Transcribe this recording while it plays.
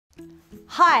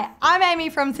Hi, I'm Amy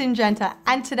from Syngenta,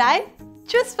 and today,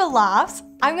 just for laughs,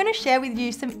 I'm going to share with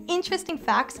you some interesting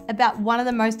facts about one of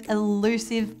the most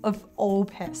elusive of all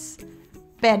pests,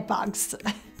 bedbugs.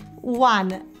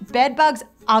 1. Bedbugs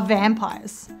are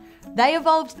vampires. They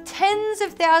evolved tens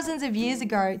of thousands of years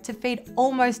ago to feed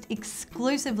almost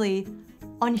exclusively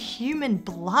on human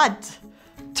blood.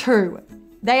 2.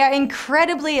 They are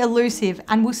incredibly elusive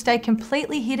and will stay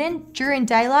completely hidden during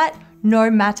daylight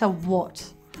no matter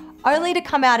what, only to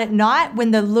come out at night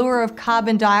when the lure of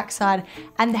carbon dioxide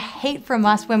and the heat from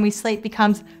us when we sleep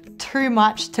becomes too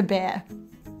much to bear.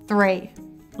 3.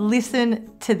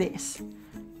 Listen to this.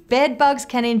 Bedbugs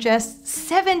can ingest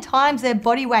 7 times their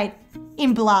body weight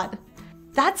in blood.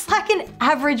 That's like an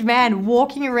average man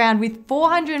walking around with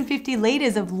 450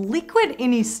 litres of liquid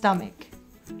in his stomach.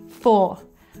 4.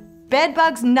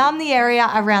 Bedbugs numb the area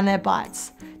around their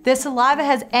bites. Their saliva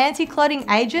has anti-clotting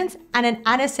agents and an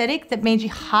anesthetic that means you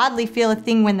hardly feel a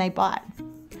thing when they bite.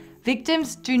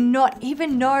 Victims do not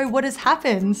even know what has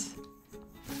happened.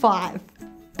 5.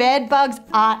 Bedbugs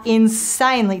are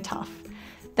insanely tough.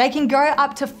 They can go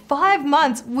up to 5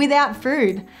 months without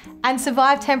food and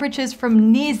survive temperatures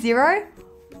from near zero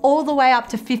all the way up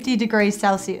to 50 degrees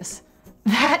Celsius.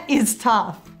 That is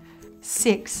tough.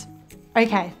 6.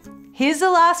 Okay, here's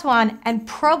the last one and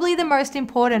probably the most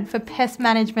important for pest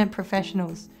management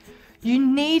professionals. You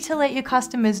need to let your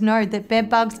customers know that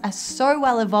bedbugs are so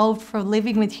well evolved for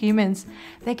living with humans,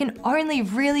 they can only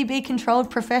really be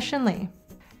controlled professionally.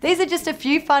 These are just a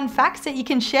few fun facts that you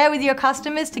can share with your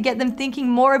customers to get them thinking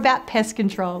more about pest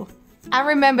control. And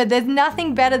remember, there's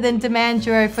nothing better than Demand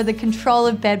Duo for the control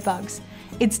of bedbugs.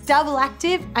 Its double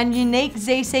active and unique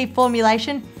ZC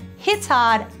formulation hits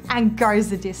hard and goes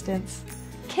the distance.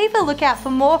 Keep a lookout for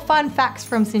more fun facts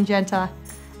from Syngenta.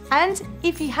 And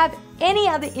if you have any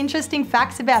other interesting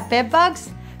facts about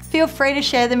bedbugs, feel free to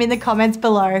share them in the comments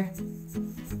below.